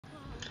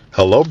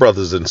Hello,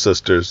 brothers and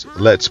sisters.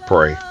 Let's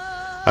pray.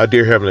 Our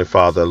dear Heavenly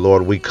Father,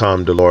 Lord, we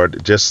come to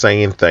Lord just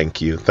saying thank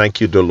you. Thank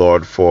you, dear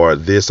Lord, for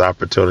this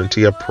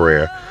opportunity of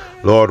prayer.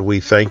 Lord, we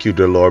thank you,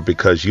 dear Lord,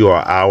 because you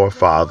are our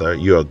Father.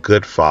 You're a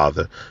good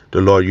Father.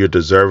 Dear Lord, you're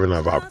deserving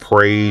of our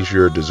praise.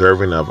 You're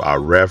deserving of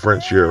our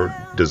reverence. You're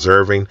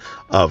deserving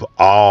of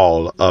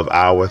all of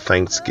our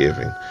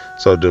thanksgiving.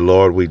 So, dear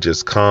Lord, we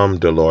just come,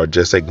 dear Lord,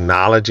 just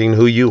acknowledging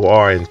who you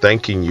are and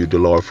thanking you, dear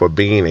Lord, for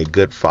being a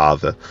good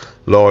Father.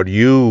 Lord,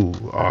 you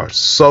are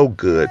so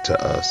good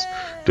to us.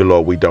 Dear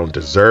Lord, we don't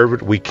deserve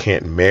it. We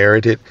can't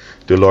merit it.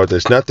 Dear Lord,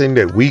 there's nothing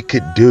that we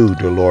could do,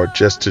 dear Lord,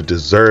 just to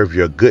deserve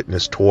your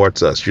goodness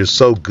towards us. You're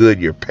so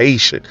good. You're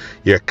patient.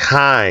 You're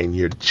kind.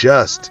 You're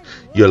just.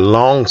 You're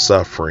long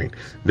suffering.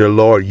 Dear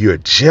Lord, you're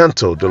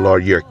gentle. Dear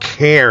Lord, you're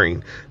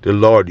caring. Dear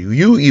Lord,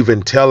 you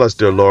even tell us,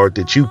 dear Lord,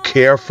 that you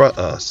care for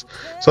us.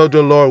 So,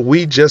 dear Lord,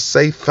 we just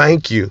say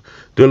thank you.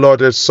 Dear Lord,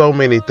 there's so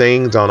many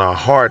things on our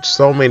hearts,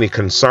 so many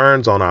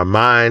concerns on our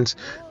minds.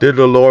 Dear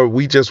Lord,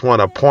 we just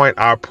want to point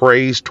our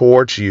praise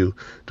towards you.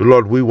 Dear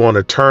Lord, we want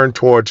to turn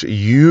towards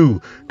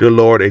you, dear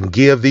Lord, and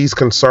give these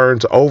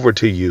concerns over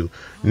to you,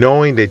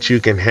 knowing that you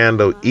can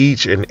handle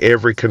each and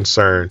every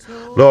concern.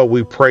 Lord,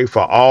 we pray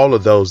for all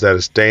of those that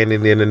are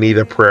standing in the need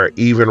of prayer,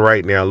 even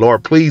right now.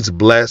 Lord, please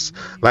bless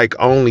like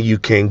only you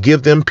can.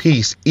 Give them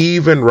peace,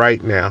 even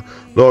right now.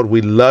 Lord,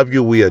 we love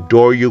you. We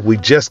adore you. We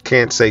just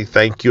can't say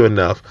thank you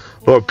enough.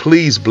 Lord,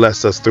 please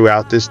bless us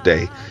throughout this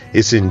day.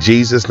 It's in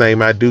Jesus'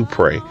 name I do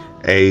pray.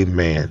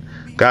 Amen.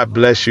 God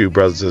bless you,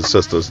 brothers and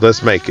sisters.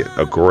 Let's make it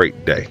a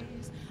great day.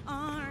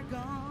 Are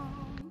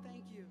gone.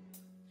 Thank you.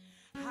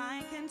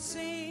 I can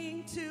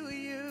sing to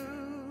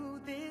you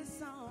this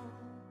song.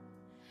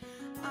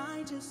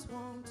 I just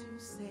want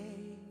to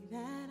say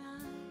that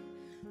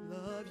I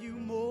love you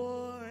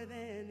more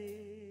than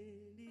it.